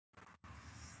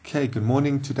Okay, good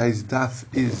morning. Today's daf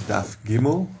is daf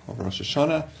Gimel of Rosh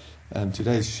Hashanah.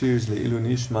 Today's shir is Le'ilu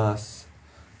Nishmas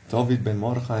David ben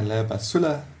Mordechai and Leah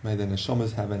Basula. May the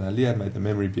neshamas have an aliyah, may the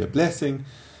memory be a blessing.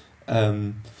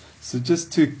 So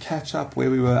just to catch up where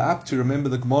we were up to, remember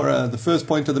the Gemara, the first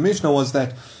point of the Mishnah was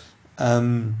that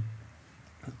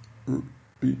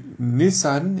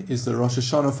Nissan is the Rosh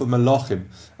Hashanah for Malachim.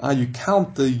 You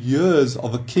count the years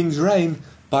of a king's reign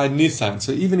by Nissan.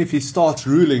 So even if he starts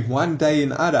ruling one day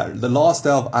in Adar, the last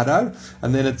day of Adar,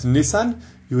 and then it's Nissan,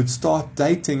 you would start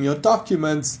dating your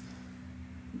documents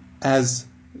as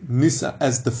Nissan,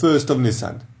 as the first of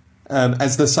Nissan.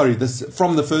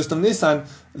 From the first of Nissan,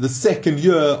 the second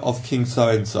year of King so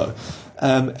and so.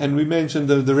 And we mentioned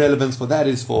the relevance for that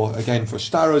is for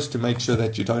shtaros, to make sure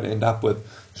that you don't end up with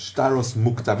shtaros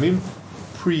muktamim,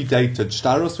 predated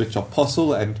shtaros, which are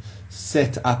possible and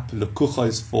set up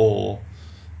lekuchos for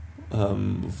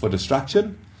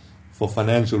destruction, for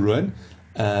financial ruin.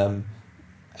 And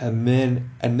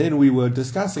then we were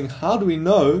discussing, how do we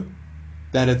know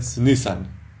that it's Nissan?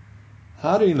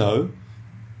 How do we know?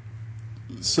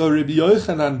 So Rabbi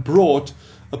Yochanan brought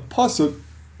a pasuk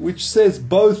which says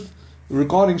both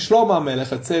regarding Shlomo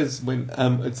Melech. It says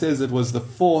it was the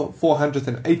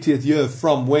 480th year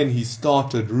from when he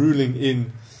started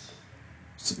ruling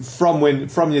from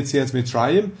Yetzias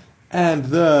Mitzrayim, and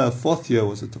the fourth year,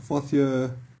 was it the fourth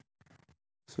year?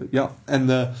 So yeah, and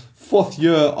the fourth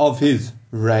year of his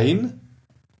reign.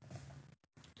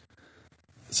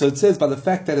 So it says by the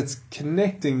fact that it's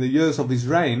connecting the years of his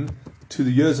reign to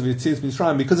the years of Yetzias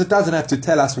Mitzrayim, because it doesn't have to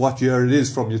tell us what year it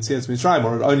is from Yetzias Mitzrayim,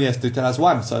 or it only has to tell us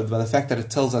one. So by the fact that it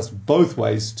tells us both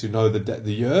ways to know the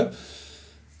year,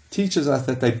 teaches us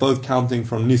that they're both counting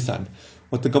from Nissan.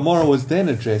 What the Gemara was then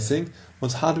addressing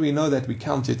was, how do we know that we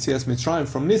count Yetzias Mitzrayim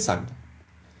from Nissan?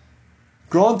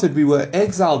 Granted, we were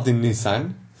exiled in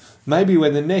Nissan. Maybe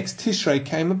when the next Tishrei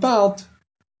came about,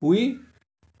 we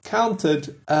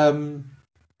counted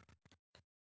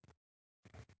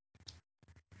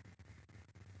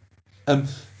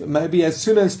maybe as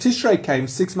soon as Tishrei came,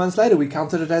 6 months later, we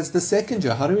counted it as the second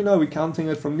year. How do we know we're counting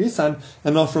it from Nissan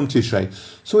and not from Tishrei?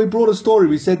 So we brought a story.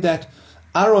 We said that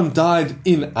Aaron died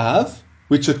in Av,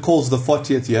 which it calls the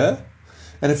 40th year.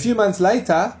 And a few months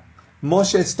later,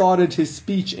 Moshe started his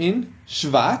speech in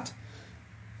Shvat,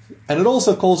 and it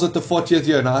also calls it the 40th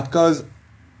year. Now it goes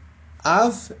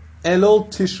Av, Elul,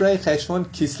 Tishrei, Cheshvan,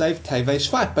 Kislev, Tevei,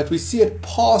 Shvat. But we see it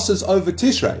passes over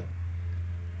Tishrei.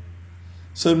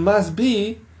 So it must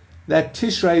be that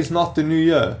Tishrei is not the new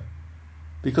year,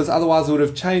 because otherwise it would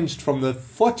have changed from the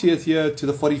 40th year to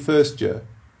the 41st year.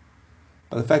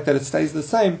 But the fact that it stays the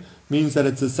same means that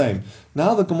it's the same.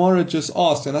 Now the Gemara just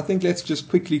asked, and I think let's just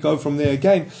quickly go from there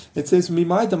again. It says,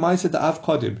 Mimai damaisa Av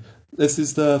Kodim. This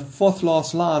is the fourth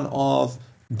last line of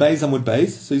Beis Amud Beis.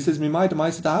 So he says, Mimai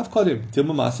damaisa Av Kodim.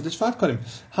 Dilma Maisa Shvat Kodim.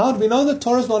 How do we know that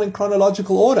Torah is not in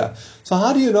chronological order? So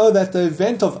how do you know that the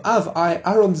event of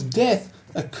Aaron's death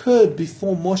occurred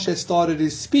before Moshe started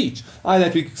his speech?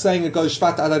 That we're saying it goes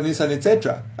Shvat, Adar, Nisan,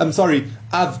 etc. I'm sorry,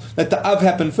 Av, that the Av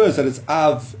happened first, that it's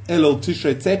Av, Elul,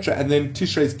 Tishrei, etc. And then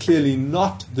Tishrei is clearly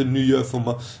not the new year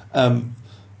for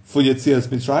Yetzias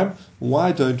Mitzrayim.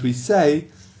 Why don't we say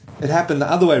it happened the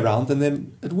other way around, and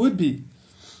then it would be?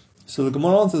 So the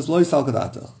Gemara answers, Lo yisal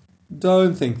kadata.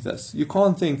 Don't think this. You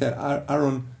can't think that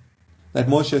that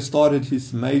Moshe started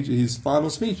his final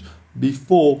speech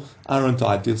before Aaron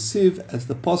died. Yosef, as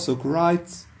the Pasuk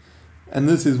writes, and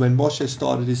this is when Moshe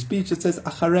started his speech, it says,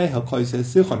 Achareha koiseh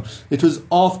Sichon. It was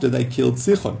after they killed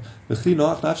Sichon.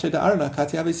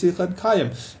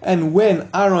 And when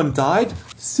Aaron died,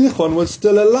 Sichon was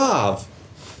still alive.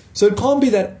 So it can't be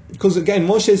that, because again,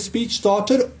 Moshe's speech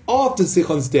started after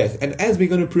Sichon's death. And as we're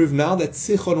going to prove now, that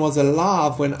Sichon was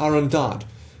alive when Aaron died.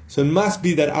 So it must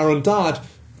be that Aaron died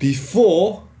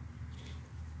before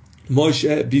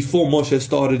Moshe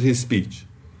started his speech.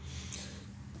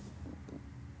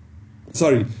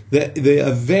 Sorry, the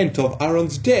event of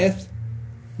Aaron's death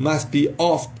must be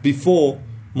before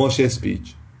Moshe's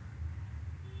speech.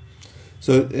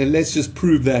 So let's just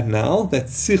prove that now, that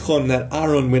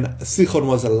when Sichon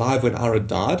was alive when Aaron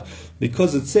died,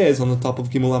 because it says on the top of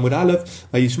Gimel Amud Aleph,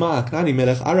 Vayishma Aknani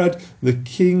Melech Arad, the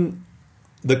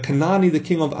Kanani, the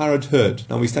king of Arad, heard.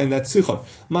 Now we're saying that's Sichon.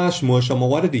 Mashmur Shama,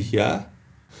 what did he hear?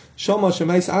 Shama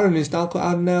Shemeis Aaron is Dalko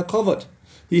Adonai Kovod.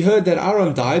 He heard that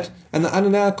Aaron died and the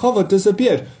Adonai Kovod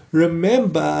disappeared.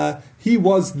 Remember, he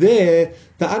was there,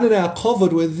 the Adonai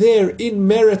Kovod were there in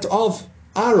merit of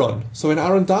Aaron. So when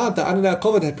Aaron died, the Adonai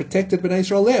Kovod had protected Bnei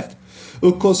Israel left.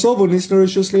 And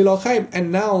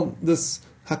now this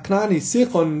Haknani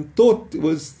Sichon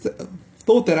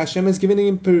thought that Hashem is giving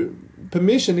him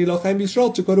permission Ilochem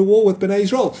Yisrael to go to war with Bnei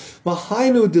Yisrael.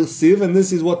 V'hainu dilsiv, and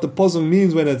this is what the posum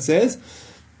means when it says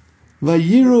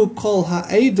Vayiru kol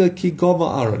ha'eda ki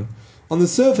gova Aaron. On the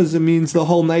surface, it means the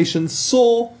whole nation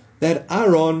saw that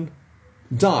Aaron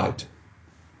died.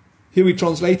 Here we're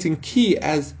translating ki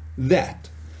as that.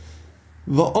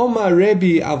 V'omar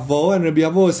Rebbe Avo, and Rebbe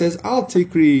Avo says al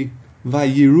tikri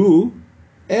vayiru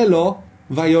elo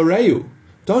vayoreu.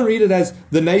 Don't read it as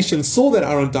the nation saw that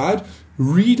Aaron died.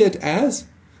 Read it as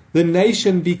the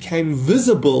nation became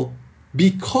visible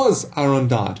because Aaron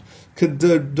died.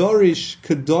 Kedorish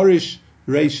Reish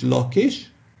Lakish.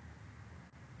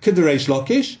 Kedorish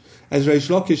Lakish, as Reish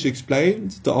Lakish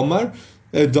explains, the Omar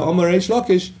Reish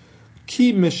Lakish,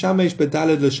 ki meshamesh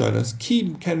bedaled lashonos.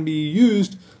 Ki can be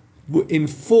used in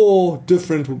 4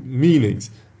 different meanings.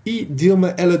 I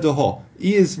dilma eladoho.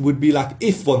 Would be like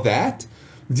if for that.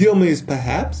 Dilma is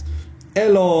perhaps.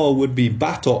 Elo would be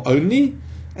but or only.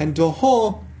 And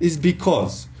doho is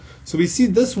because. So we see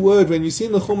this word, when you see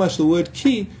in the Chumash the word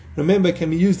ki, remember, can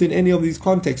be used in any of these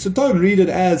contexts. So don't read it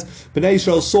as Bnei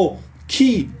Yisrael saw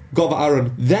ki gov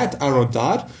Aaron, that Aaron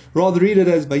died. Rather read it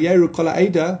as vayiru kol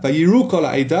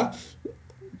ha'eda,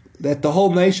 that the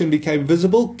whole nation became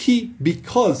visible, ki,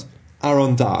 because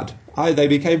Aaron died. They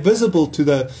became visible to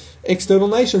the external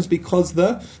nations because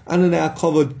the Ananei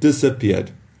HaKavod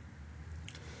disappeared.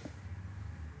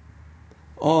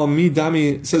 Oh,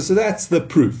 midami. So that's the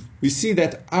proof. We see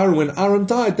that when Aaron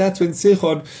died, that's when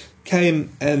Sichon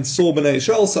came and saw Bnei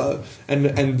Yisrael. So,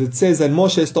 and it says that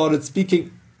Moshe started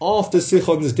speaking after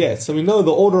Sichon's death. So we know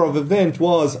the order of event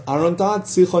was Aaron died,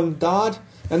 Sichon died,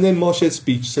 and then Moshe's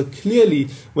speech. So clearly,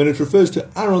 when it refers to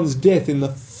Aaron's death in the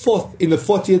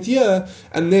 40th year,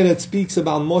 and then it speaks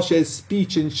about Moshe's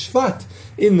speech in Shvat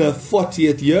in the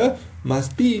 40th year,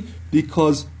 must be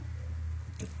because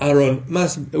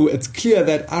it's clear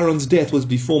that Aaron's death was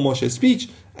before Moshe's speech,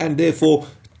 and therefore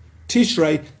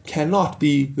Tishrei cannot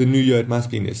be the new year, it must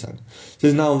be Nissan.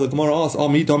 Says now the Gemara asks,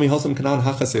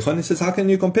 he says, how can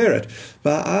you compare it?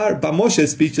 By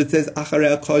Moshe's speech it says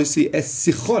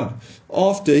Sichon,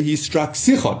 after he struck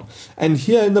Sichon. And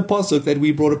here in the pasuk that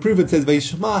we brought a proof, it says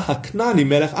Vayishma HaKnani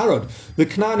Melech Arad. The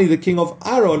Knani, the king of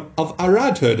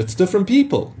Arad heard. It's different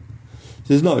people.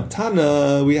 There's no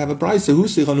Tana. We have a brayso who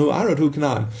Sichon, who Arad, who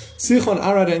Canaan. Sichon,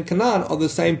 Arad, and Canaan are the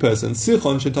same person.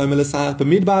 Sichon shetoy melasach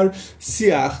b'midbar.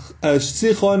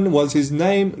 Sichon was his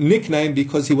nickname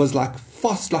because he was like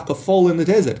fast, like a foal in the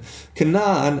desert.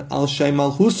 Canaan al shem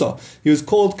malchusa. He was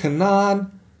called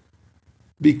Canaan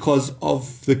because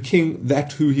of the king,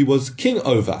 that who he was king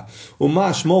over.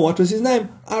 Umar Shmo, what was his name?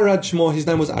 Arad Shmo, his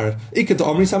name was Arad. Ikat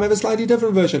Omri, some have a slightly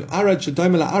different version. Arad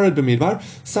Shadomela Arad B'midbar.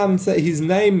 Some say his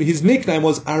nickname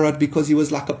was Arad because he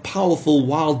was like a powerful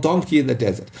wild donkey in the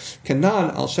desert.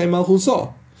 Canaan al Shem al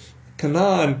Huso.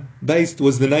 Canaan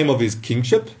was the name of his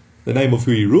kingship, the name of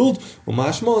who he ruled.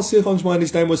 Umashmo Sichon Shmo, and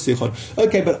his name was Sichon.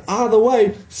 Okay, but either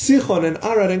way, Sichon and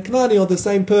Arad and Knani are the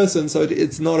same person, so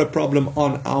it's not a problem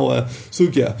on our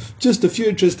sugya. Just a few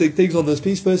interesting things on this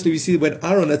piece. Firstly, we see when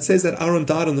Aaron, it says that Aaron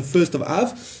died on the 1st of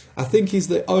Av. I think he's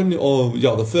the only,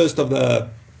 the first of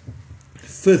the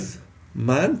 5th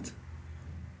month.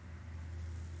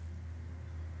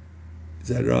 Is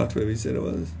that right, where we said it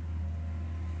was?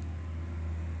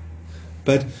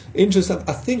 But interesting,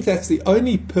 I think that's the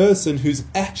only person whose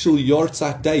actual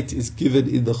Yortzat date is given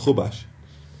in the Chumash.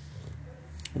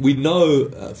 We know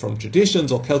from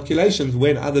traditions or calculations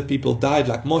when other people died,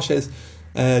 like Moshe's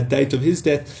date of his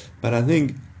death, but I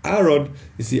think Aaron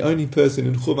is the only person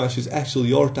in Chumash whose actual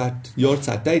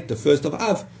Yortzat date, the 1st of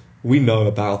Av, we know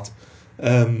about.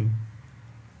 And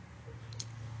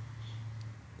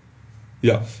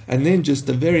then just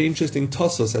a very interesting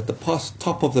Tossos at the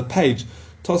top of the page.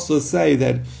 Tossos say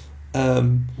that,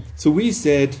 so we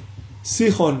said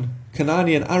Sichon,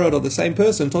 Kanani, and Arad are the same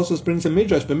person. Tossos brings a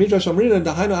midrash, but midrash Amrina and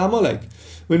Dahainu Amalek.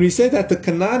 When we said that the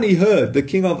Kanani heard, the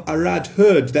king of Arad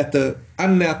heard that the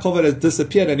Ananei HaKavod has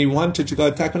disappeared and he wanted to go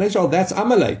attack on Israel, that's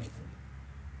Amalek.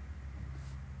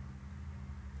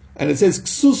 And it says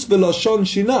Ksus v'loshon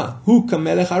shina hu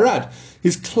kamelech Arad.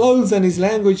 His clothes and his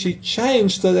language he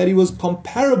changed so that he was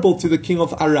comparable to the king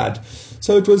of Arad.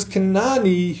 So it was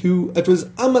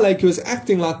Amalek who was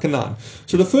acting like Canaan.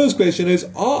 So the first question is,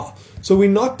 so we're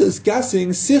not discussing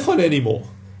Sichon anymore.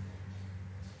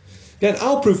 Then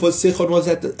our proof was Sichon was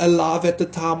alive at the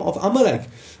time of Amalek.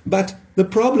 But the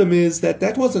problem is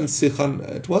that wasn't Sichon,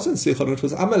 it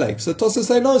was Amalek. So Tosas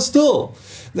say, no, still.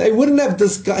 They wouldn't have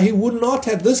this king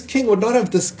would not have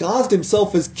disguised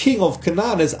himself as king of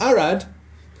Canaan, as Arad,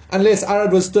 unless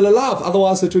Arad was still alive.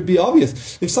 Otherwise, it would be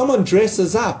obvious. If someone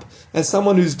dresses up as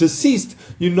someone who's deceased,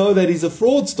 you know that he's a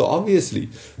fraudster, obviously.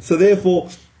 So therefore,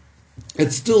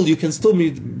 you can still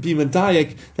be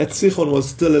medayek that Sichon was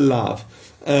still alive,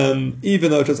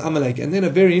 even though it was Amalek. And then a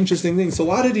very interesting thing. So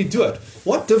why did he do it?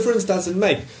 What difference does it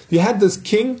make? You had this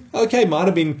king. Okay, might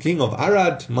have been king of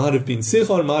Arad, might have been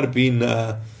Sichon, might have been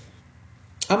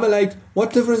Amalek.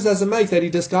 What difference does it make that he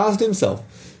disguised himself?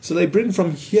 So they bring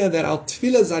from here that our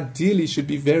tefillahs ideally should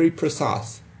be very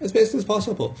precise, as best as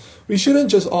possible. We shouldn't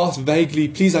just ask vaguely,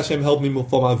 please Hashem help me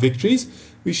for my victories.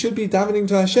 We should be davening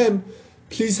to Hashem,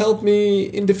 please help me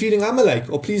in defeating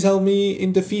Amalek, or please help me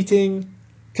in defeating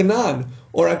Canaan.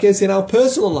 Or I guess in our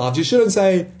personal lives, you shouldn't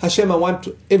say, Hashem, I want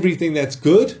everything that's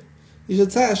good. You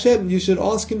should say, Hashem, you should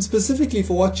ask Him specifically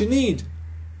for what you need,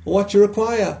 or what you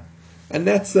require. And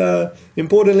that's an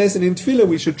important lesson in Tefillah.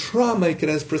 We should try and make it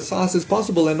as precise as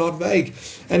possible and not vague.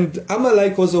 And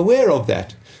Amalek was aware of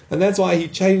that. And that's why he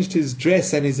changed his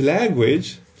dress and his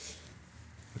language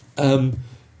to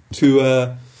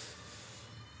that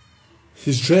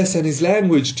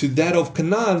of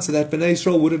Canaan, so that Bnei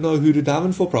Israel wouldn't know who to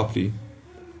daven for properly.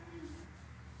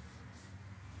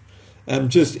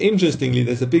 Just interestingly,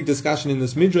 there's a big discussion in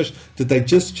this midrash. Did they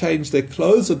just change their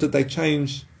clothes, or did they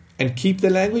change and keep the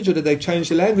language, or did they change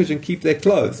the language and keep their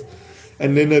clothes?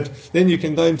 And then you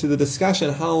can go into the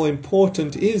discussion, how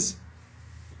important is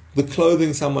the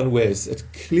clothing someone wears. It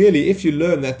clearly, if you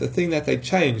learn that the thing that they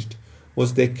changed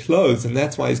was their clothes, and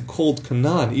that's why he's called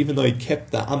Canaan, even though he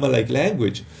kept the Amalek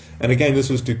language. And again, this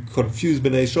was to confuse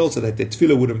Bnei Israel so that their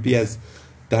tefillah wouldn't be as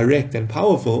direct and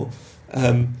powerful.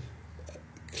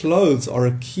 Clothes are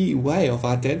a key way of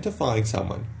identifying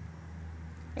someone.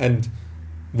 And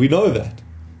we know that.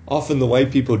 Often the way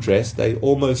people dress, they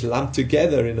almost lump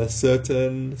together in a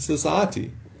certain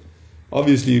society.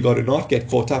 Obviously, you've got to not get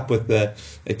caught up with the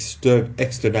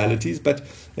externalities, but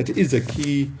it is a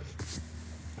key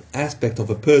aspect of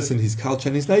a person, his culture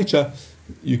and his nature,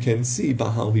 you can see by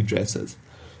how he dresses.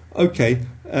 Okay,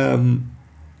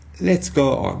 let's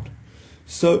go on.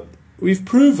 So we've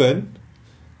proven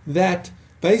that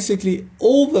basically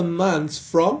all the months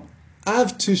from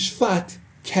Av to Shvat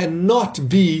cannot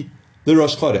be the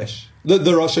Rosh Chodesh,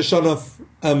 the Rosh Hashanah,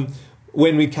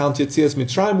 when we count Yetzias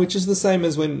Mitzrayim, which is the same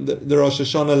as when the Rosh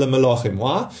Hashanah LeMelachim.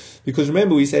 Why? Because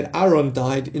remember, we said Aaron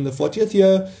died in the 40th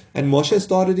year, and Moshe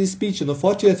started his speech in the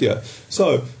 40th year.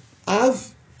 So,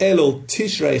 Av, Elul,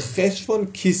 Tishrei,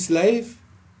 Cheshvan, Kislev,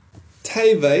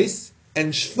 Teves,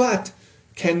 and Shvat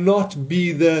cannot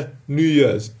be the New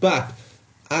Year's. But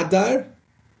Adar,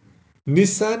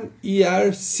 Nissan, Iyar,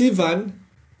 Sivan,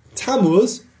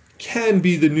 Tammuz can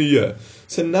be the New Year.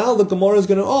 So now the Gemara is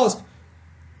going to ask,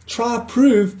 try to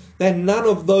prove that none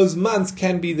of those months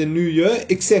can be the New Year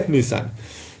except Nissan.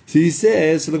 So he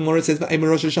says, so the Gemara says, Rosh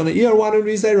Hashanah Iyar, why don't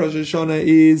we say Rosh Hashanah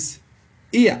is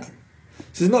Iyar? He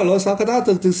says, no, it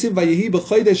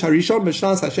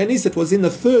was in the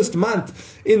first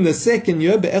month, in the second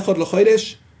year,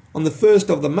 on the first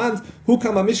of the month,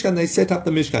 they set up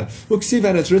the Mishkan.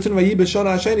 And it's written,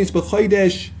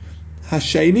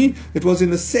 it was in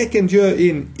the second year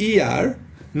in Iyar,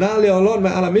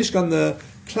 the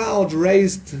cloud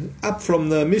raised up from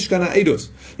the Mishkan HaEdus.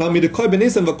 Now,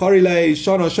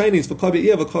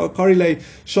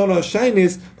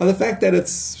 by the fact that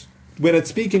it's, when it's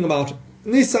speaking about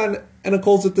Nissan, and it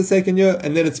calls it the second year,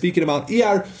 and then it's speaking about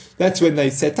Iyar, that's when they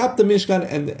set up the Mishkan,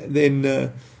 and then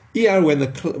Iyar,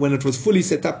 when it was fully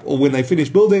set up, or when they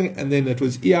finished building, and then it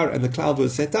was Iyar, and the cloud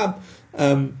was set up.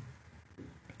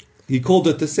 He called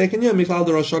it the second year, Miklal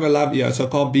the Rosh Hashanah Lav Iyar, so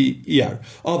it can't be Iyar.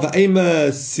 V'ema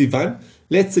Sivan,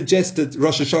 let's suggest that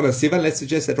Rosh Hashanah is Sivan, let's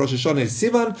suggest that Rosh Hashanah is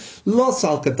Sivan. Lo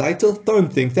sal kadaitel,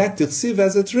 don't think that. Tirsiv,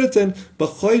 as it's written,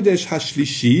 B'chodesh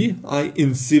hashlishi,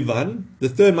 in Sivan, the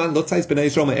third month, not says B'nai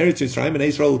Yisrael Eretz Yisrael, B'nai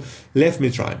Yisrael left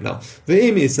Mitzrayim. Now,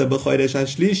 V'im isa B'chodesh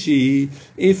hashlishi,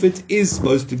 if it is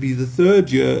supposed to be the third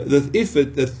year, the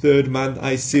third month,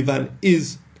 Sivan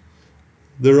is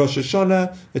the Rosh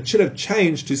Hashanah, it should have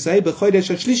changed to say B'chodesh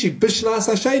HaShlishi B'shnas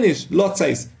HaShenish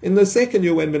Lotzeis, in the second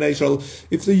year when Bnei Israel.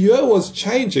 If the year was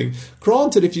changing,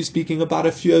 granted, if you're speaking about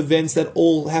a few events that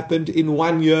all happened in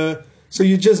 1 year, so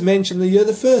you just mention the year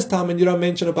the first time and you don't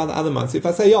mention about the other months. If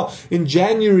I say, in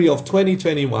January of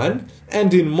 2021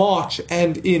 and in March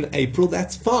and in April,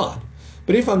 that's fine.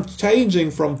 But if I'm changing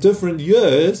from different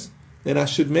years, then I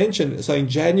should mention, so in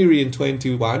January in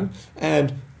 21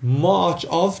 and March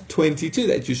of 22,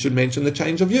 that you should mention the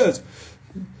change of years.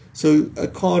 So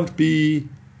it can't be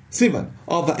Sivan.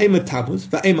 V'ema Tammuz,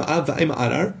 v'ema Av, v'ema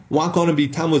Adar. Why can't it be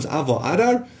Tammuz, Av, or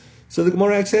Adar? So the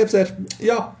Gemara accepts that,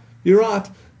 you're right.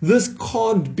 this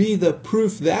can't be the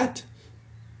proof that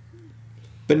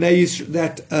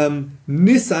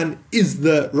Nissan is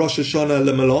the Rosh Hashanah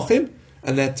leMelachim,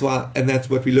 and that's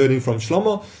what we're learning from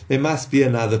Shlomo. There must be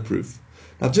another proof.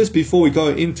 Now, just before we go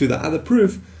into the other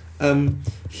proof,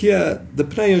 here the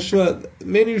Pnei Yehoshua,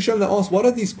 many Rishonim ask, what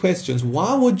are these questions?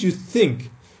 Why would you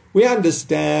think? We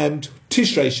understand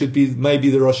Tishrei should be maybe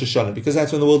the Rosh Hashanah because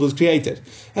that's when the world was created,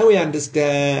 and we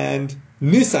understand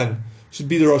Nissan should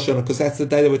be the Rosh Hashanah because that's the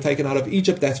day that we're taken out of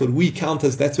Egypt. That's what we count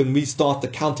as. That's when we start the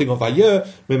counting of our year.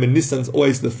 Remember, Nissan's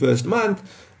always the first month.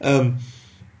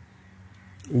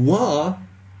 Why?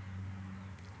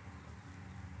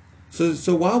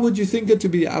 So why would you think it to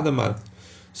be the other month?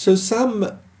 So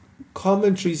some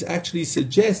commentaries actually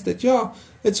suggest that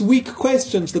it's weak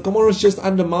questions. The Gemara is just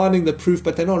undermining the proof,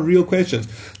 but they're not real questions.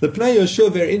 The Pnei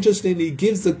Yehoshua very interestingly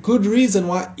gives a good reason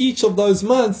why each of those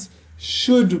months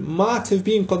might have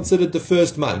been considered the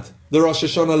first month, the Rosh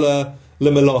Hashanah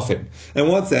leMelachim. And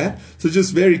what's that? So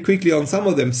just very quickly on some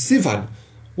of them, Sivan.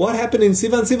 What happened in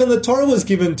Sivan? Sivan, the Torah was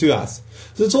given to us.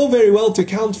 So it's all very well to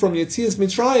count from Yetzias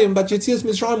Mitzrayim, but Yetzias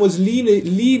Mitzrayim was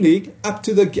leaning up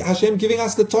to the Hashem giving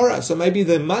us the Torah. So maybe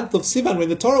the month of Sivan, when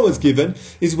the Torah was given,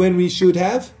 is when we should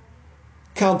have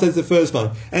count as the first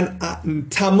month. And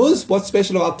Tammuz, what's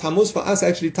special about Tammuz? For us,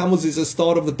 actually, Tammuz is the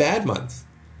start of the bad months.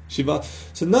 Shiva.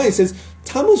 So now he says,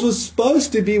 Tammuz was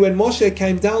supposed to be when Moshe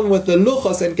came down with the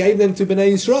luchos and gave them to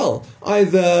Bnei Yisrael,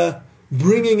 either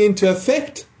bringing into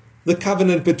effect the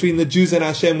covenant between the Jews and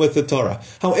Hashem with the Torah.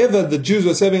 However, the Jews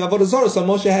were serving Avodah Zarah, so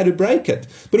Moshe had to break it.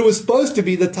 But it was supposed to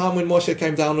be the time when Moshe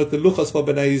came down with the luchos for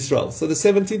Bnei Yisrael. So the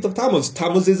 17th of Tammuz.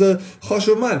 Tammuz is a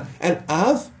Choshev man. And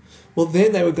Av, well,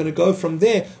 then they were going to go from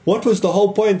there. What was the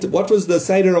whole point? What was the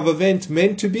Seder of event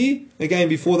meant to be? Again,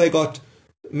 before they got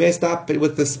messed up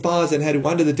with the spies and had to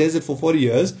wander the desert for 40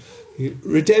 years.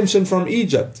 Redemption from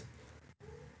Egypt.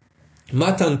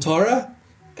 Matan Torah.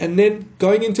 And then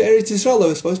going into Eretz Yisrael. They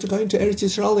were supposed to go into Eretz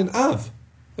Yisrael in Av.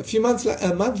 A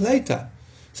month later.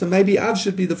 So maybe Av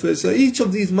should be the first. So each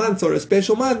of these months are a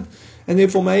special month. And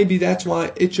therefore maybe that's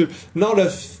why it should not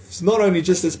only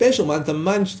just a special month, a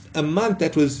month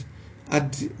that was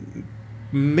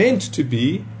meant to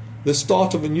be the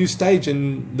start of a new stage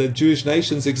in the Jewish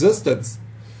nation's existence.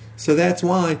 So that's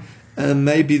why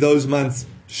maybe those months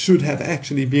should have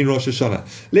actually been Rosh Hashanah.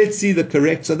 Let's see the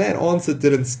correct. So that answer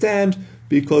didn't stand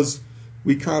because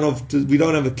we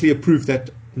don't have a clear proof that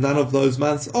none of those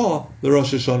months are the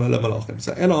Rosh Hashanah leMelachim.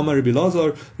 So Ela Amar Rabbi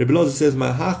Elazar says,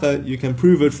 Mahacha, you can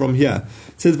prove it from here.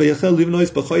 It says, Vayachel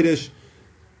livnois b'chodesh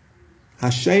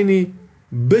hasheni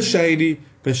b'sheni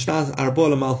b'shnas arba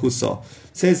lemalchusa.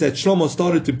 It says that Shlomo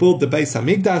started to build the Beis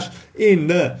Hamikdash in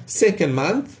the second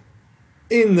month,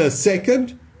 in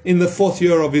the fourth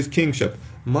year of his kingship.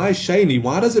 My Sheni,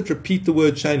 why does it repeat the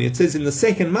word Sheni? It says in the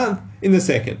second month, in the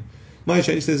second. My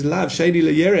Sheni says, Lav Sheni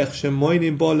leYerech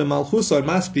shemoinim bo lemalchusa. It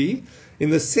must be in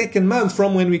the second month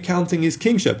from when we're counting his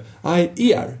kingship.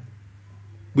 Iyar.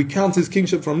 We count his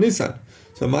kingship from Nissan.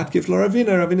 So Matkif lo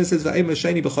Ravina says Va'ema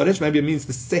Sheni b'chodesh. Maybe it means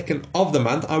the second of the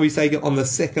month. Are we saying it on the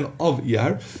second of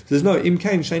Iyar? So there's no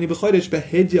Imkain Sheni b'chodesh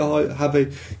behedya have a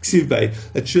ksivbei.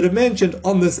 It should have mentioned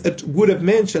on this. It would have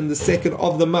mentioned the second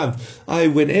of the month.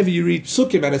 Whenever you read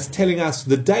Sukkim and it's telling us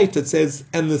the date, it says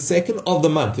and the second of the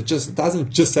month. It doesn't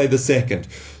just say the second.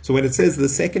 So when it says the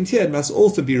second here, it must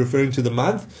also be referring to the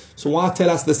month. So why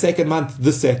tell us the second month,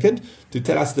 the second? To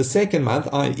tell us the second month,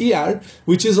 Iyar,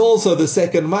 which is also the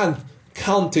second month,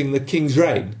 counting the king's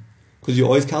reign. Because you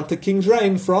always count the king's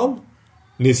reign from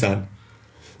Nissan.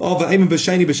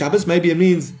 Maybe it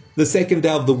means the second day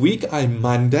of the week,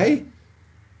 Monday. It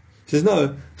says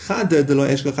no.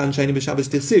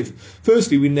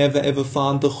 Firstly, we never ever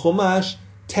found the Chumash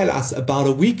tell us about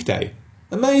a weekday.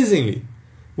 Amazingly.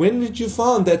 When did you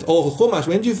find that, or Chumash,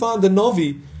 when did you find the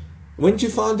Novi? When did you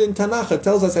find in Tanakh? It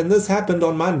tells us, and this happened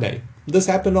on Monday. This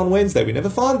happened on Wednesday. We never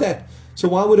found that. So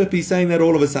why would it be saying that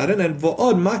all of a sudden? And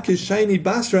v'od makish sheni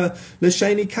basra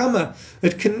l'sheni kama.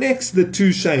 It connects the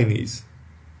two shenis.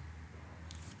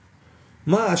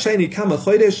 Ma sheni kama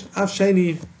chodesh, af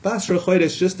sheni basra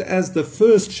chodesh. Just as the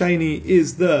first sheni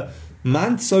is the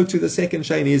month, so to the second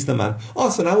sheni is the month.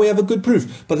 So now we have a good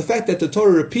proof. But the fact that the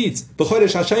Torah repeats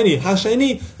b'chodesh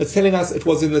hasheni, it's telling us it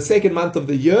was in the second month of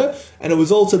the year, and it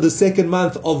was also the second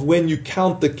month of when you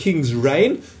count the king's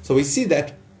reign. So we see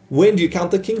that. When do you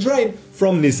count the king's reign?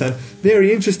 From Nissan.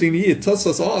 Very interestingly,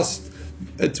 Tosfos asked,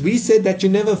 we said that you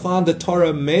never found the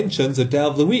Torah mentions a day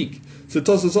of the week. So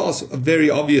Tosfos asked a very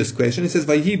obvious question. He says,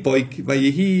 Vayehi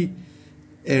erev,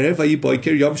 vayi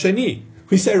boiker yom sheni.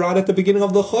 We say right at the beginning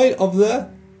of the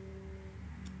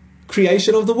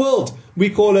creation of the world. We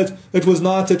call it was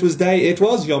night, it was day, it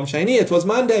was Yom Sheni, it was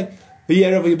Monday,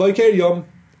 Yom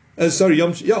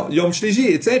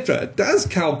Shlishi, etc. It does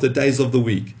count the days of the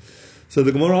week. So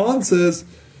the Gemara answers,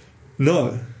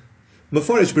 no. We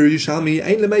learn from the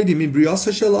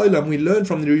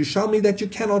Yerushalmi that you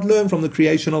cannot learn from the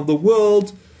creation of the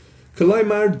world.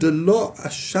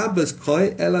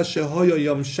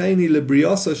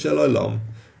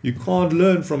 You can't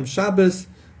learn from Shabbos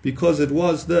because it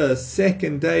was the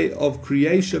second day of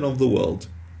creation of the world.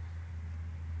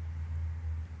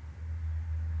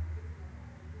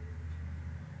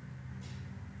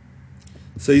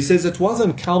 So he says it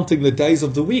wasn't counting the days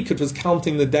of the week, it was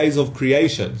counting the days of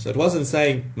creation. So it wasn't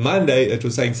saying Monday, it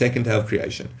was saying second day of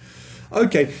creation.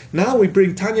 Okay, now we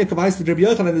bring Tanya Kavais to Rabbi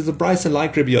Yochanan, and there's a Bryson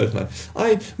like Rabbi Yochanan.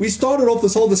 We started off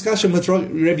this whole discussion with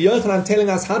Rabbi Yochanan telling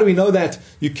us how do we know that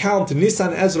you count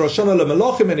Nissan as Rosh Hashanah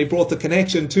Melachim, and he brought the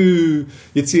connection to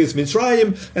Yetzias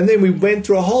Mitzrayim, and then we went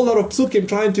through a whole lot of psukim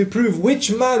trying to prove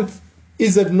which month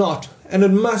is it not, and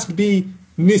it must be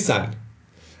Nissan.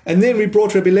 And then we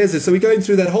brought Rabbi Lezer. So we're going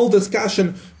through that whole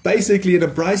discussion basically in a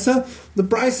brisa. The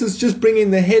brisa is just bringing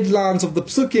the headlines of the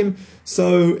psukim.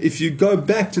 So if you go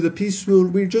back to the piece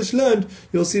we just learned,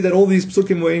 you'll see that all these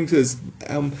psukim were into this.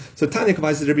 So Tanya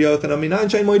Kavais Rabbi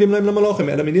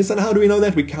Yochanan, how do we know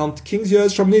that? We count king's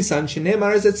years from Nissan.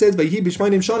 Shinemar, as it says, it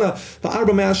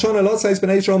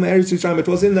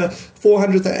was in the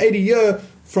 480 year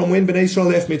from when Bnei Israel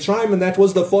left Mitzrayim, and that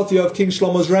was the 4th year of King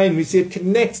Shlomo's reign. We see it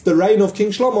connects the reign of King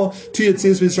Shlomo to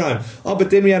Yetzias Mitzrayim. But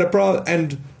then we had a problem,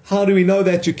 and how do we know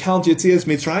that you count Yetzias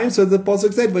Mitzrayim? So the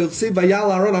pasuk said, "V'ychsiv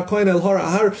vayal Aaron hakohen el har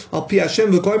ahar al pi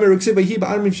Hashem v'koymer v'ychsiv v'hi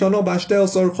ba'armim shano b'ashtel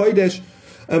sor chodesh."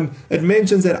 It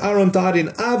mentions that Aaron died in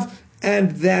Av,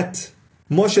 and that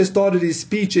Moshe started his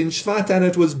speech in Shvat, and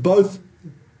it was both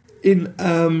in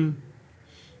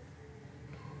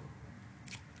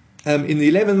the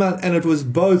 11th month, and it was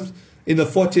both in the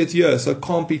 40th year. So it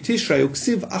can't be Tishrei.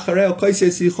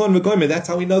 That's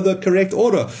how we know the correct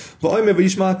order. So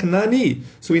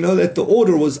we know that the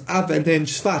order was Av and then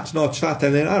Shvat, not Shvat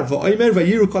and then Av.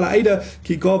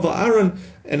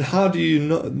 And how do you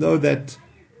know that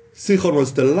Sichon was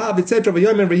still alive, etc.? It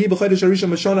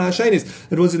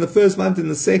was in the first month in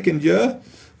the second year.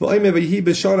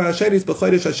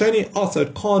 Also,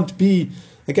 it can't be.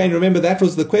 Again, remember that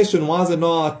was the question. Was it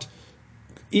not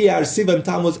Iyar, Sivan,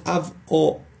 Tammuz, Av,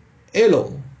 or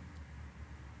Elul?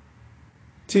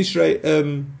 Tishrei,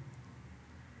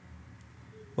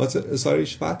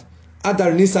 Shvat?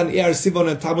 Adar, Nisan, Iyar, Sivan,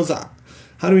 and Tammuz.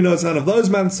 How do we know it's none of those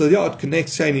months? So yeah, it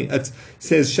connects Shani. It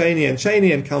says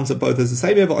Shani and counts it both as the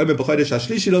same year.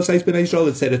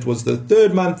 It said it was the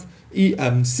third month,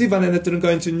 Sivan, and it didn't go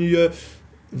into New Year.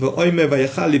 And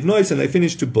they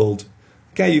finished to build.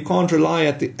 Okay, you can't rely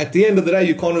at the end of the day,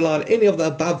 you can't rely on any of the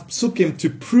above psukim to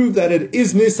prove that it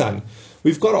is Nissan.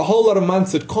 We've got a whole lot of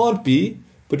months it can't be,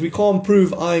 but we can't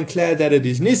prove ironclad that it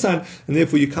is Nissan, and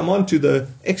therefore you come on to the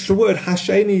extra word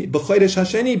Hasheni, B'chodesh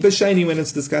Hasheni, B'sheni, when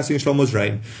it's discussing Shlomo's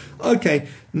reign. Okay,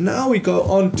 now we go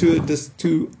on to this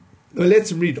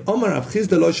let's read. Says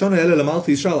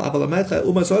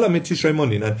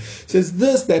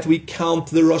this, that we count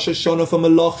the Rosh Hashanah for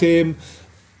Malachim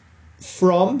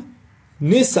from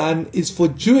Nissan is for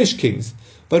Jewish kings.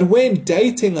 But when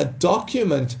dating a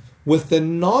document with the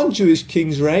non-Jewish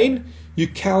king's reign, you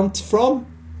count from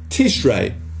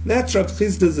Tishrei. That's Rav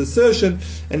Chizda's assertion.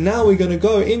 And now we're going to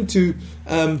go into,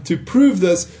 to prove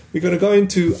this, we're going to go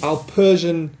into our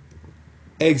Persian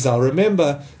exile.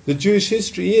 Remember, the Jewish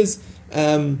history is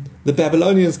the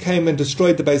Babylonians came and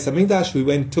destroyed the Beis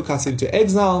Hamikdash. Took us into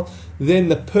exile. Then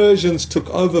the Persians took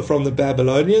over from the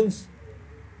Babylonians.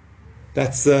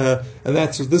 This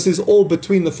is all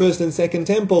between the first and second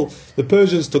temple. The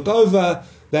Persians took over.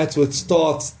 That's what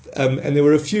starts. And there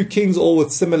were a few kings, all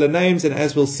with similar names. And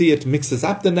as we'll see, it mixes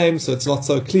up the names, so it's not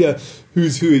so clear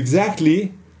who's who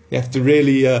exactly. You have to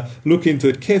really look into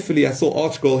it carefully. I saw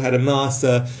Archgold had a nice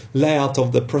layout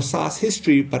of the precise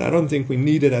history, but I don't think we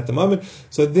need it at the moment.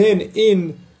 So then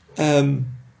then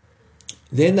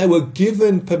they were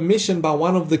given permission by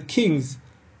one of the kings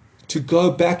to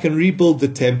go back and rebuild the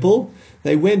temple.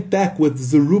 They went back with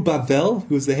Zerubbabel,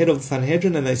 who was the head of the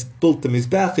Sanhedrin, and they built the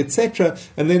Mizbech, etc.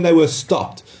 And then they were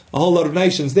stopped. A whole lot of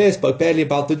nations there spoke badly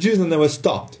about the Jews, and they were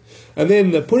stopped. And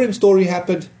then the Purim story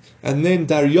happened, and then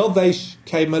Daryovesh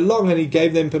came along, and he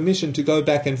gave them permission to go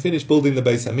back and finish building the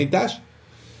Beis Hamikdash.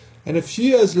 And a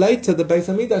few years later, the Beis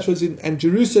Hamikdash was and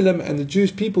Jerusalem and the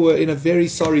Jewish people were in a very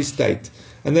sorry state.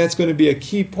 And that's going to be a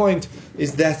key point,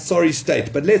 is that sorry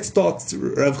state. But let's start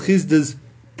Rav Chizda's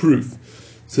proof.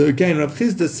 So again, Rav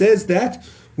Chizda says that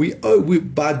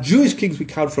by Jewish kings we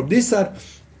count from Nissan.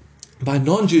 By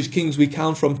non-Jewish kings, we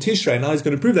count from Tishrei. Now he's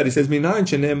going to prove that. He says,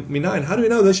 Minayin. How do we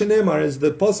know? The Shenemar, as the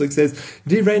Pasuk says,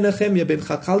 Divrei Nehemiah ben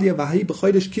Chakalia v'hahi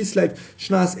b'chodesh Kislev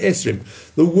shnas esrim.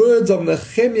 The words of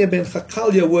Nehemiah ben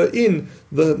Chakalia were in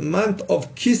the month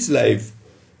of Kislev,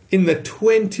 in the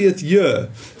 20th year.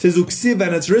 It says, Uksiv,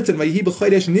 and it's written, v'hahi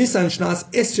b'chodesh Nissan shnas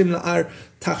esrim la'ar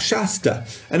tachshasta.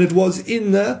 And it was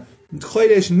in the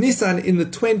Chodesh Nissan in the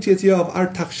 20th year of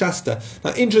Artaxerxes.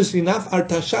 Now, interestingly enough,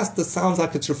 Artaxerxes sounds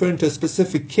like it's referring to a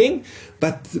specific king,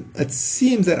 but it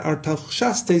seems that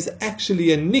Artaxerxes is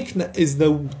actually is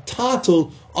the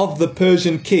title of the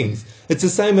Persian kings. It's the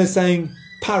same as saying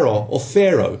Paro or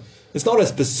Pharaoh. It's not a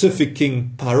specific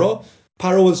king, Paro.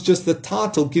 Paro was just the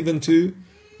title given to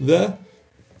the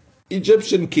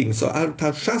Egyptian king. So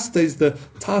Artaxerxes is the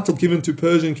title given to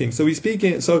Persian kings. So we're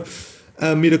speaking. So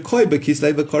Midakoi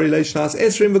Kislev v'korelei shnas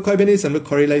esrim v'koi benisan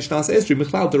v'korelei shnas esrim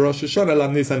michlal the Rosh Hashanah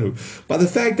lam nisanu. By the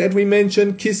fact that we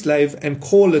mention Kislev and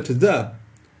call it the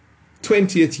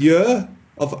 20th year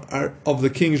of the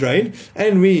king's reign,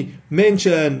 and we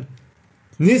mention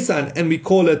Nissan and we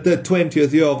call it the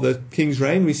 20th year of the king's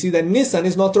reign, we see that Nissan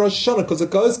is not the Rosh Hashanah because it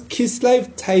goes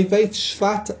Kislev Tevet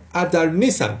Shvat Adar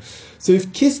Nissan. So if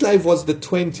Kislev was the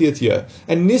 20th year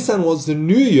and Nissan was the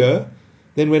new year,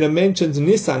 then when it mentions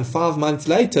Nissan 5 months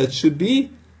later, it should be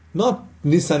not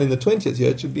Nissan in the 20th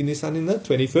year, it should be Nissan in the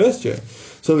 21st year.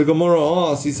 So the Gemara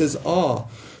asks, he says,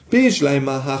 it's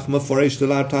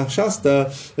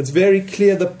very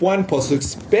clear that one pasuk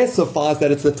specifies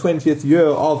that it's the 20th year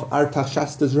of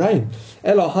Artaxerxes' reign.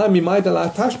 The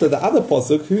other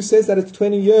pasuk, who says that it's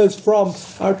 20 years from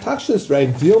Artaxerxes'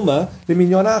 reign?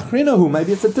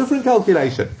 Maybe it's a different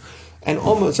calculation. And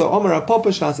so Omer Apapa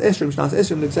Shnas Esrim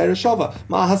L'Gzeira Shava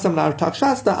Ma'ahasam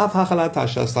L'Artaxerxes Av Hachala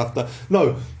Tashasachta.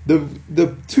 No,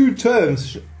 the two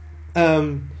terms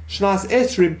Shnas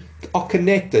Esrim are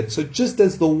connected. So just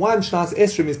as the one Shnas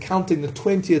Esrim is counting the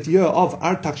 20th year of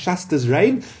Artaxerxes'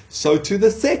 reign, so to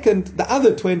the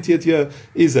other 20th year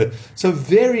is it. So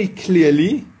very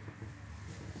clearly,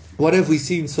 what have we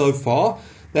seen so far?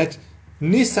 That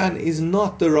Nissan is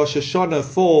not the Rosh Hashanah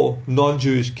for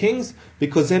non-Jewish kings,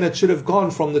 because then it should have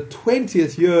gone from the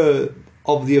 20th year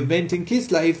of the event in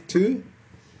Kislev to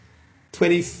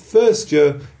 21st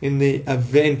year in the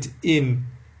event in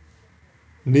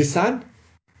Nissan.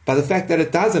 By the fact that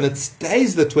it doesn't, it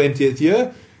stays the 20th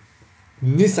year,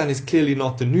 Nissan is clearly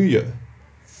not the new year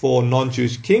for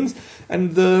non-Jewish kings.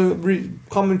 And the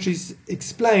commentaries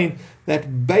explain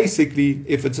that basically,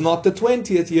 if it's not the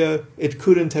 20th year, it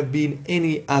couldn't have been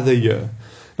any other year.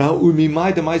 Now, he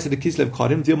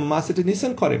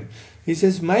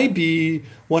says maybe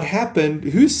what happened,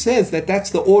 who says that that's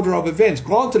the order of events?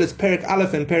 Granted, it's Perek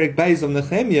Aleph and Perek Beis of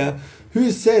Nehemiah.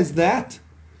 Who says that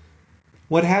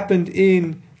what happened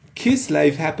in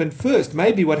Kislev happened first?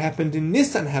 Maybe what happened in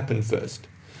Nissan happened first.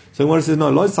 So one says, no,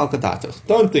 lo salkadatach.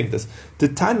 Don't think this.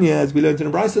 Titania, as we learned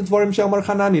in the Brisa, Dvorim she'amar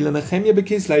Hanani leNehemiah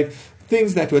beKislev,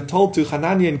 things that were told to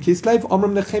Hanani and Kislev,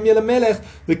 Omrim Nehemiah leMelech.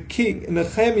 The king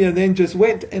Nehemiah then just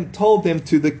went and told them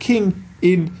to the king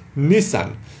in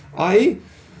Nissan.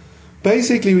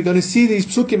 Basically, we're going to see these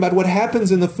psukim, but what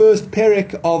happens in the first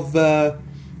perek of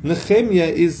Nehemiah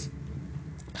is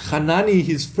Hanani,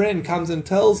 his friend, comes and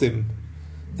tells him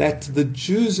that the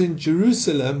Jews in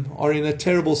Jerusalem are in a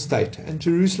terrible state, and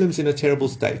Jerusalem's in a terrible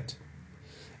state.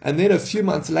 And then a few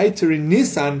months later in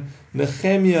Nisan,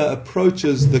 Nehemiah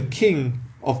approaches the king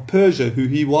of Persia, who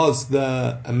he was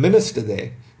a minister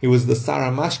there. He was the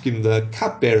Saramashkim, the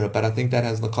cupbearer, but I think that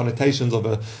has the connotations of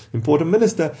an important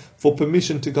minister, for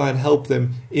permission to go and help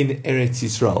them in Eretz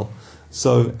Yisrael,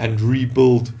 and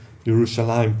rebuild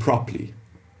Yerushalayim properly.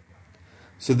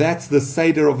 So that's the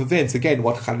Seder of events. Again,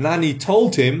 what Hanani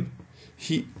told him,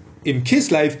 in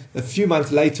Kislev, a few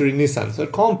months later in Nisan. So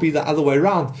it can't be the other way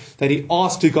around, that he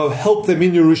asked to go help them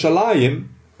in Yerushalayim,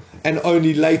 and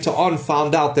only later on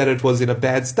found out that it was in a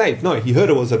bad state. No, he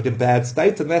heard it was in a bad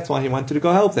state, and that's why he wanted to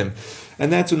go help them.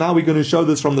 And that's now we're going to show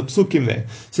this from the psukim there. It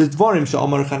says, Dvarim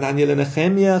she'amar Hanani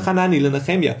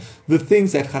leNehemiah. The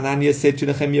things that Hananiah said to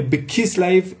Nehemiah,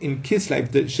 Bekislev, in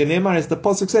Kislev, the Shenemar, as the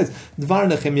pasuk says, Dvar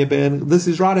Nehemiah ben, this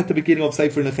is right at the beginning of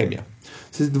Sefer Nehemiah.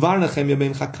 It says, Dvar Nehemiah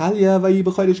ben Chakalia vayi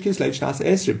b'chodesh Kislev shnas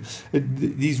esrim.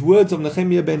 These words of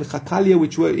Nehemiah ben Chakalia,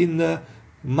 which were in the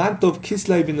month of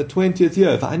Kislev in the 20th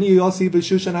year. I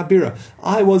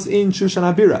was in Shushan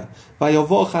Abira.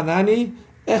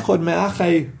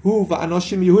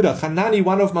 Hanani,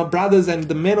 one of my brothers and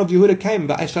the men of Yehuda came.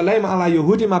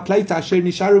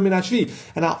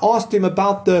 And I asked him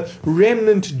about the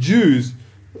remnant Jews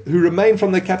who remain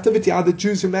from the captivity are the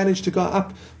Jews who managed to go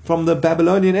up from the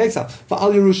Babylonian exile. For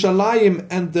Al Yerushalayim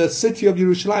and the city of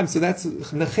Yerushalayim. So that's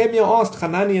Nehemiah asked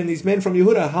Hanani and these men from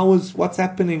Yehuda, what's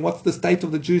happening? What's the state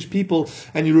of the Jewish people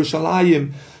and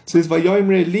Yerushalayim? It says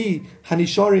Vayomer Li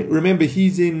Hanishari. Remember,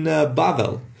 he's in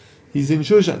Bavel. He's in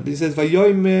Shushan. He says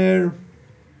Vayomer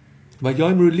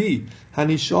Li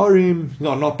Hanisharim.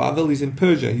 No, not Bavel. He's in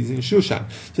Persia. He's in Shushan.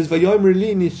 It says Vayomer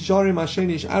Li Nisharim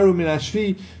Ashenish Aru Min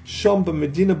Ashvi Shom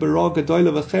B'Medina Barag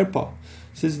Gadoila V'Cherpa.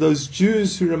 Says those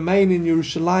Jews who remain in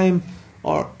Yerushalayim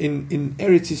are in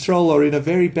Eretz Yisrael are in a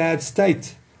very bad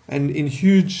state and in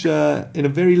a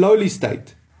very lowly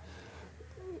state.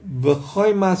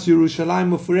 V'choimas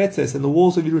Yerushalayim ufuretzes, and the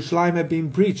walls of Yerushalayim have been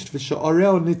breached.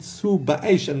 V'sha'areo nitzu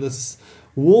ba'esh, and the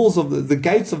walls of the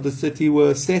gates of the city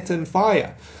were set on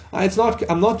fire.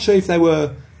 I'm not sure if they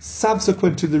were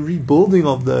subsequent to the rebuilding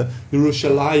of the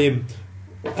Yerushalayim.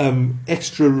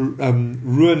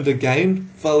 Ruined again,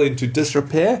 fell into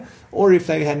disrepair, or if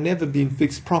they had never been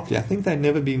fixed properly. I think they'd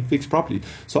never been fixed properly.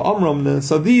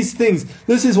 So these things,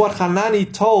 this is what Hanani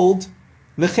told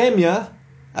Nehemiah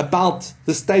about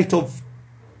the state of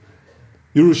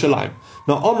Yerushalayim.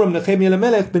 Now, Omram Nehemiah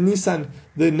Lamelech ben Nissan,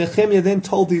 the Nehemiah then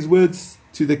told these words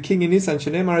to the king in Nissan,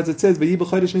 Shenemar, as it says, it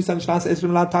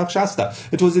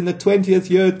was in the 20th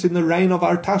year in the reign of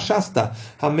Artashasta,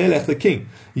 Hamelech, the king.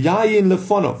 Yayin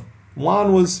Lefonov,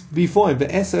 wine was before him.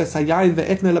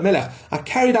 I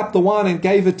carried up the wine and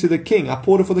gave it to the king. I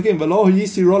poured it for the king.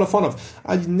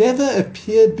 I never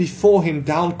appeared before him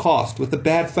downcast with a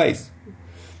bad face,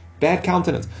 bad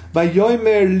countenance. So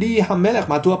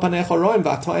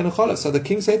the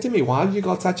king said to me, why have you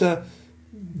got such a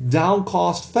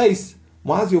downcast face?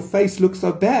 Why does your face look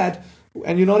so bad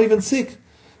and you're not even sick?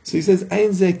 So he says,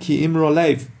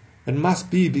 it must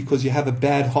be because you have a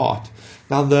bad heart.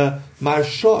 Now the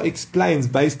Maharsha explains,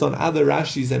 based on other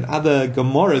Rashis and other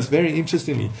Gemaras, very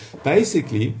interestingly.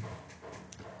 Basically,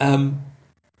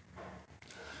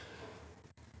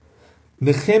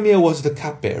 Nehemiah was the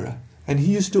cupbearer, and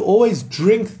he used to always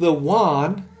drink the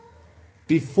wine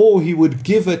before he would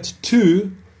give it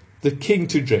to the king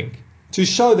to drink, to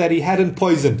show that he hadn't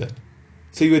poisoned it.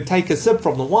 So he would take a sip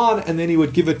from the wine and then he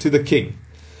would give it to the king.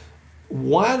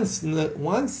 Once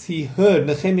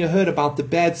Nehemiah heard about the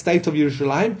bad state of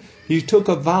Yerushalayim, he took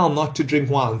a vow not to drink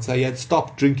wine. So he had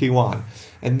stopped drinking wine.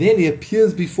 And then he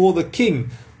appears before the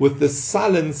king with the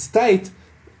sullen state,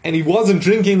 and he wasn't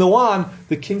drinking the wine.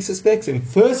 The king suspects him.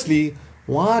 Firstly,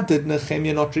 why did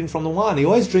Nehemiah not drink from the wine? He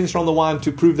always drinks from the wine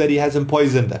to prove that he hasn't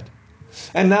poisoned it.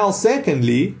 And now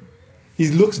secondly, he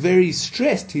looks very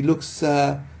stressed. He looks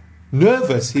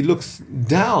nervous. He looks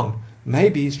down.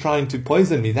 Maybe he's trying to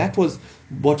poison me. That was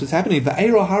what was happening.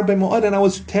 And I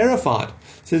was terrified. It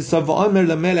says, so and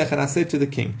I said to the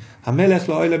king,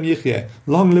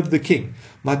 long live the king.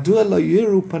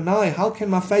 How can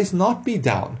my face not be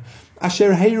down?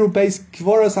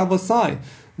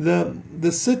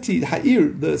 The city,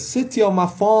 the city of my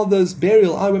father's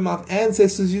burial, where my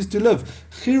ancestors used to live,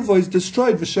 Chirvo is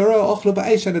destroyed,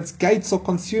 and its gates are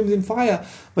consumed in fire.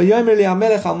 And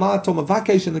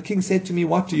the king said to me,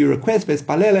 what do you request? And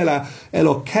I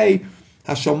will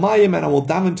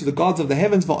daven to the gods of the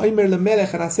heavens.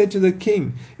 And I said to the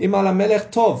king,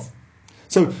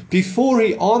 so before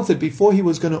he answered, before he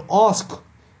was going to ask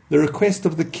the request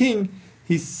of the king,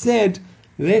 he said,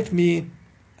 let me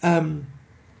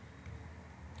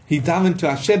he davened to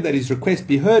Hashem that his request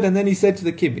be heard, and then he said to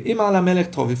the king,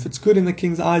 if it's good in the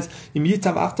king's eyes,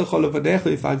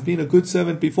 if I've been a good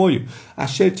servant before you,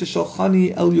 send me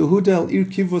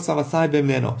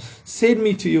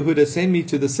to Yehuda, send me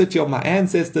to the city of my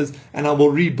ancestors, and I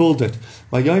will rebuild it.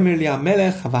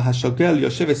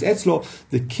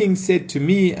 The king said to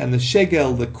me, and the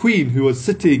Shegel, the queen who was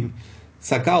sitting,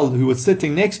 Sagal, who was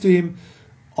sitting next to him,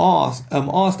 asked how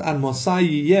long are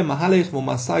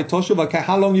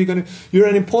you going to, you're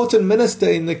an important minister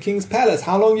in the king's palace,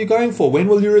 how long are you going for, when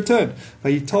will you return?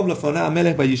 And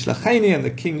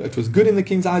the king, it was good in the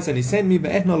king's eyes, and he sent me,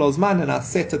 and I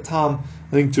set a time,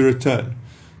 I think, to return.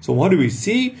 So what do we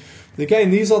see? Again,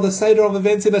 these are the Seder of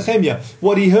events in Nehemiah.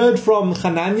 What he heard from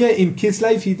Hananiah in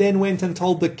Kislev, he then went and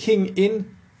told the king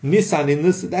in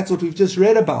Nissan. That's what we've just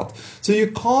read about. So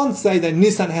you can't say that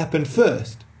Nissan happened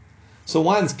first. So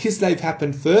once Kislev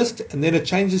happened first, and then it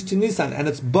changes to Nissan, and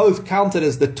it's both counted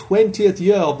as the 20th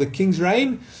year of the king's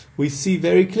reign, we see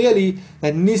very clearly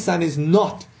that Nissan is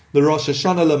not the Rosh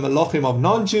Hashanah L'Melochim of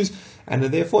non-Jews, and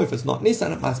therefore if it's not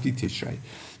Nissan, it must be Tishrei.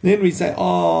 Then we say,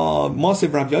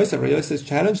 Moshe Rav Yosef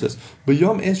challenged us.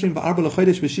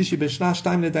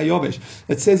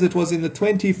 It says it was in the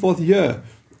 24th year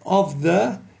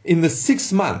in the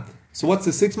 6th month. So what's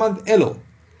the 6th month? Elul.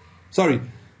 Sorry.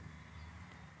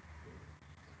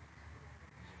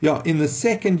 Yeah, in the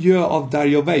 2nd year of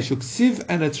Daryovesh, Uksiv,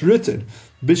 and it's written,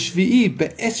 B'shvi'i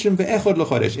be'eshrim ve'echod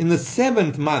l'chodesh, in the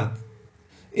 7th month,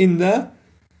 in the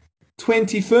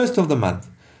 21st of the month.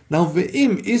 Now,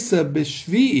 ve'im isa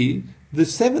b'shvi'i, the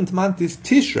 7th month is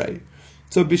Tishrei.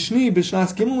 So, b'shni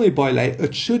b'shnas gimli boile,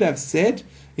 it should have said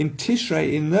in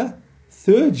Tishrei in the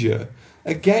 3rd year.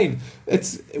 Again,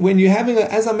 it's when you're having,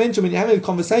 as I mentioned, when you're having a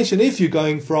conversation, if you're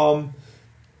going from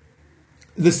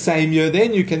the same year,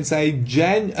 then you can say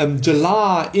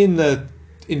July in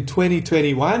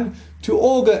 2021 to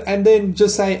August, and then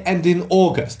just say and in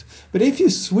August. But if you're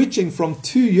switching from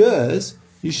 2 years,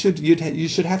 you should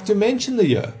have to mention the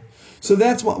year. So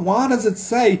that's why does it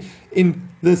say in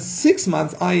the 6th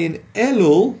month, i.e. in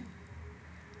Elul,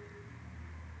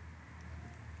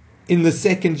 in the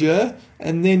 2nd year,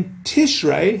 and then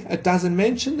Tishrei, it doesn't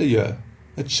mention the year.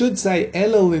 It should say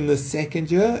Elul in the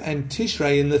 2nd year and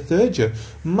Tishrei in the 3rd year.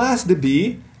 Must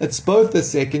be, it's both the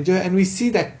 2nd year, and we see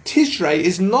that Tishrei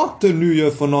is not the new year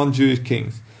for non-Jewish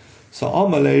kings. So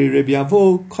Amalei Rebbe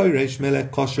Yavo, Koresh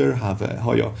Melech Kosher Have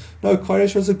Hoyo. No,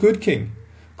 Koresh was a good king.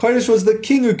 Koresh was the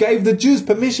king who gave the Jews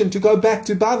permission to go back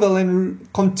to Babel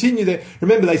and continue there.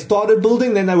 Remember, they started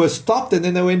building, then they were stopped, and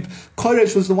then they went.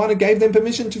 Koresh was the one who gave them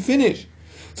permission to finish.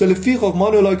 So Lefichov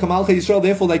Manu Lo Kamalcha Yisrael,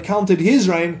 therefore they counted his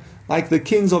reign like the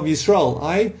kings of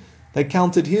Yisrael. They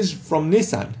counted his from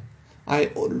Nissan.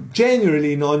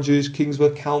 Generally, non-Jewish kings were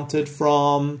counted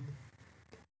from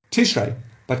Tishrei.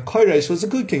 But Koresh was a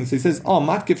good king. So he says,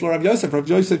 Matkif Rav Yosef. Rav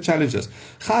Yosef challenges.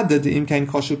 Chada de imkain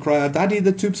kosher kroya dadi,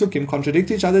 the two psukim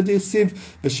contradict each other. The siv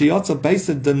v'shiyotza based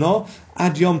deno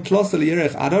ad yom tlos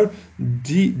yerech adar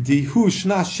dihu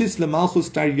shna shis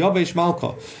lemalchus dar yovesh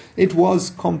malko. It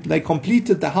was they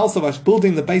completed the house of Ash,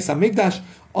 building the Beis Hamikdash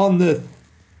on the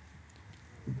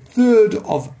 3rd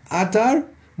of Adar,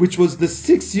 which was the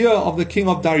 6th year of the king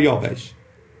of Daryovesh.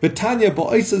 Betanya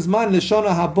bo'isas man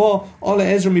leshona habo ole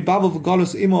Ezra mi Babel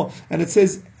v'galus imo, and it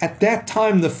says at that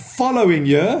time the following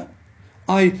year,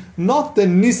 not the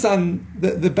Nissan,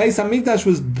 the Beis Hamikdash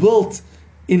was built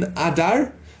in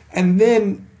Adar, and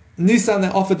then Nissan they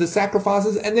offered the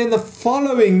sacrifices, and then the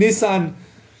following Nissan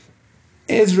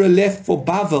Ezra left for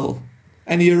Babel,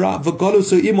 and he arrived.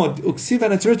 V'golusu imo uksiv,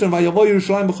 and it's written v'yavo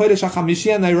Yerushalayim b'chodesh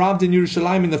hachamishi, and they arrived in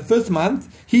Yerushalayim in the 5th month.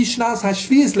 He shnas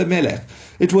hashvius lemelech.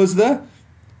 It was the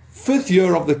 5th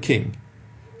year of the king.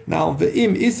 Now,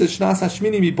 ve'im isa shnas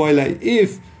hashmini mi boile.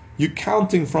 If you're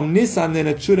counting from Nisan, then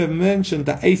it should have mentioned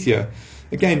the 8th year.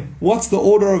 Again, what's the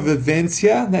order of events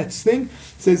here? That thing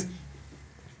says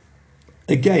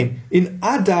again in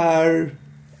Adar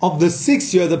of the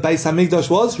 6th year, the Beis Hamikdash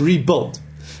was rebuilt,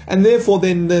 and therefore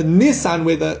then the Nissan,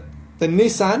 where the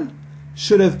Nissan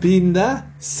should have been the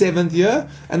 7th year,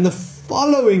 and the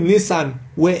following Nissan,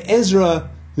 where Ezra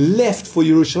left for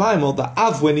Yerushalayim, or the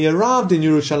Av, when he arrived in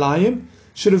Yerushalayim,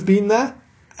 should have been the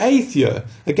 8th year.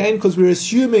 Again, because we're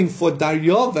assuming for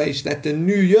Daryovesh that the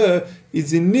new year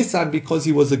is in Nissan because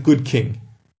he was a good king.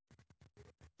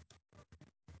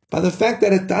 But the fact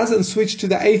that it doesn't switch to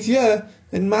the 8th year,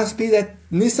 it must be that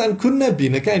Nissan couldn't have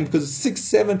been, again, because 6,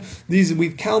 7, these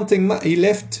we're counting, he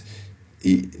left,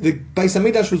 the Beis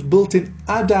Hamikdash was built in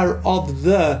Adar of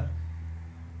the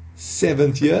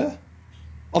 7th year,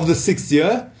 of the 6th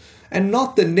year, and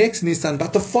not the next Nissan,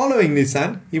 but the following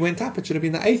Nissan, he went up, it should have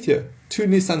been the 8th year. 2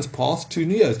 Nissans passed, 2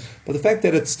 New Years. But the fact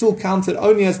that it's still counted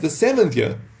only as the 7th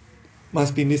year,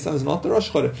 must be Nissan's not the Rosh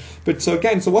Chodesh. But so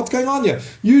again, so what's going on here?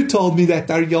 You told me that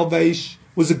Daryovesh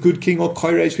was a good king, or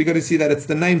Koresh. We're going to see that it's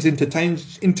the names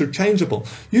interchangeable.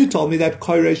 You told me that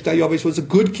Koresh, Daryovesh was a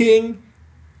good king,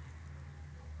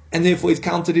 and therefore he's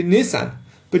counted in Nissan.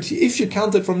 But if you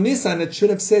counted from Nissan, it should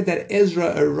have said that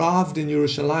Ezra arrived in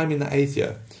Yerushalayim in the 8th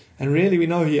year. And really we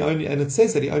know and it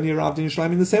says that he only arrived in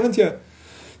Yerushalayim in the 7th year.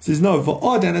 It says no,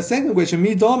 v'od, and a second question,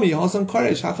 midami, hasan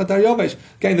Koresh, hacha Daryovesh.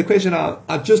 Again, the question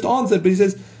I just answered, but he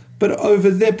says, but over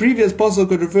there, previous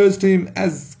pasuk refers to him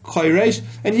as Koresh,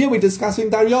 and here we're discussing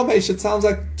Daryovesh. It sounds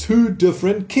like 2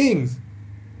 different kings.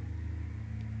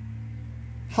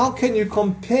 How can you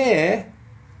compare?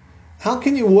 How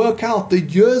can you work out the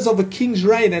years of a king's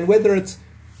reign and whether it's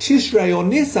Tishrei or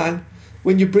Nisan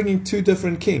when you're bringing 2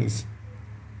 different kings?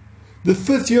 The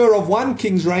 5th year of one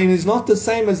king's reign is not the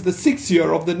same as the 6th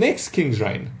year of the next king's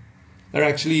reign. They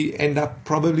actually end up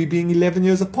probably being 11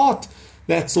 years apart,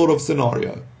 that sort of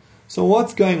scenario. So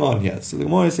what's going on here? So the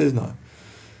Gemara says no.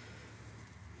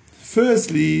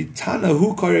 Firstly, Tana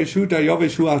hu Koresh hu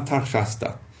Daryovesh hu al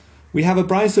Tarshasta. We have a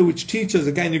brisa which teaches,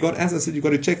 again, as I said, you've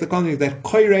got to check the context, that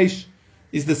Koresh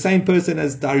is the same person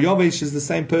as Daryovesh, is the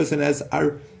same person as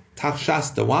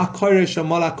Tachshasta. Why Koresh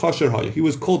Amala Kosher Hoya? He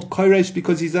was called Koresh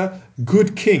because he's a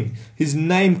good king. His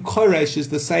name Koresh is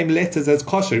the same letters as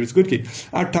Kosher. He was a good king.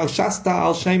 Artashasta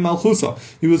al Shem Malchusa.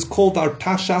 He was called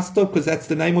Artashasta because that's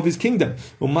the name of his kingdom.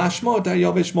 Umashmo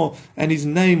Daryovesh, and his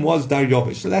name was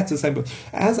Daryovesh. So that's the same.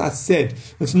 As I said,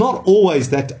 it's not always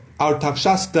that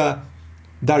Artashasta,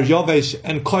 Daryovesh,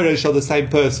 and Koresh are the same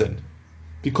person.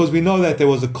 Because we know that there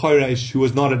was a Koresh who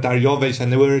was not a Daryovesh,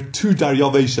 and there were two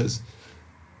Daryoveshes.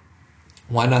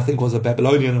 One, I think, was a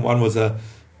Babylonian, and one was a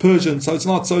Persian. So it's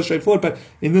not so straightforward. But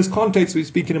in this context, we're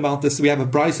speaking about this. We have a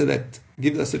brisa that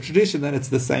gives us a tradition that it's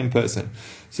the same person.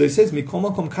 So it says, Mikol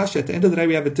Makom Kasha. At the end of the day,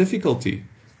 we have a difficulty.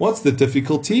 What's the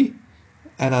difficulty?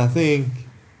 And I think,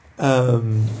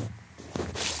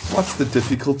 what's the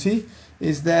difficulty?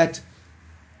 Is that,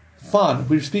 fine,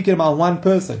 we're speaking about one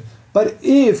person. But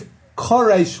if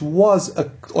Koresh was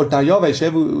or Daryovesh,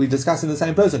 we're discussing the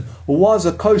same person, was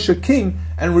a kosher king,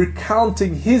 and we're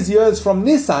counting his years from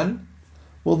Nissan,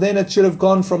 well then it should have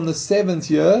gone from the 6th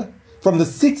year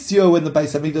when the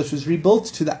Beis Hamikdash was rebuilt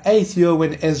to the 8th year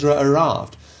when Ezra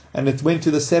arrived, and it went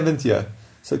to the 7th year.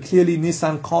 So clearly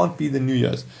Nissan can't be the New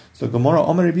Year's. So Gemara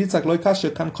Omer Rabbi Yitzchak lo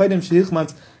kasher kan koidem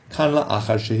shehichmatz kan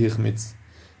la'achar shehichmitz.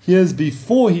 Here's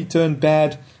before he turned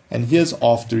bad, and here's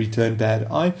after he turned bad.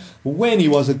 When he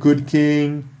was a good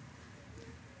king,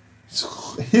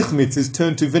 Hichmitz is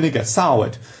turned to vinegar,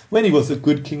 soured. When he was a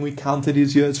good king, we counted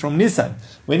his years from Nissan.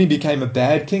 When he became a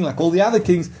bad king, like all the other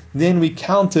kings, then we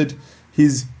counted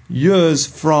his years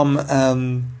from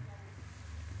according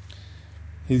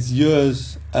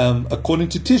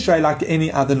to Tishrei, like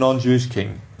any other non-Jewish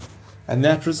king. And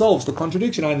that resolves the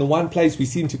contradiction. In the one place we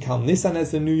seem to count Nissan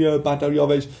as the new year by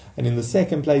Daryovesh, and in the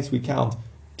second place we count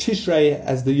Tishrei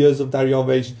as the years of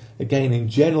Daryovesh. Again, in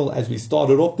general, as we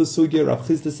started off the sugya, Rav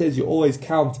Chisda says you always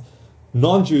count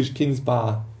non-Jewish kings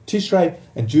by Tishrei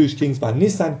and Jewish kings by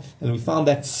Nissan, and we found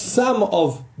that some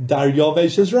of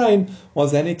Daryovesh's reign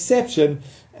was an exception,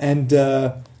 and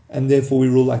therefore we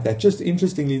rule like that. Just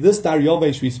interestingly, this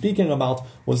Daryovesh we're speaking about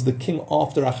was the king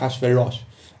after Achashverosh,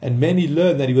 and many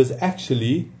learn that he was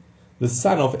actually the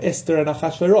son of Esther and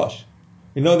Achashverosh.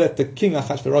 We know that the king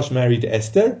Achashverosh married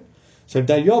Esther, so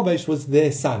Daryovesh was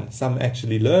their son. Some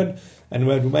actually learn, and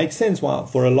it makes sense why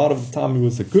for a lot of the time he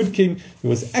was a good king. He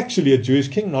was actually a Jewish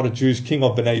king, not a Jewish king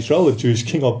of Bnei Israel, a Jewish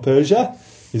king of Persia.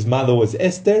 His mother was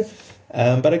Esther.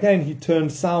 But again, he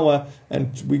turned sour,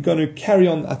 and we're going to carry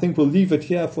on. I think we'll leave it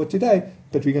here for today,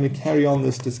 but we're going to carry on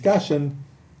this discussion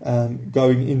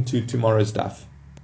going into tomorrow's daf.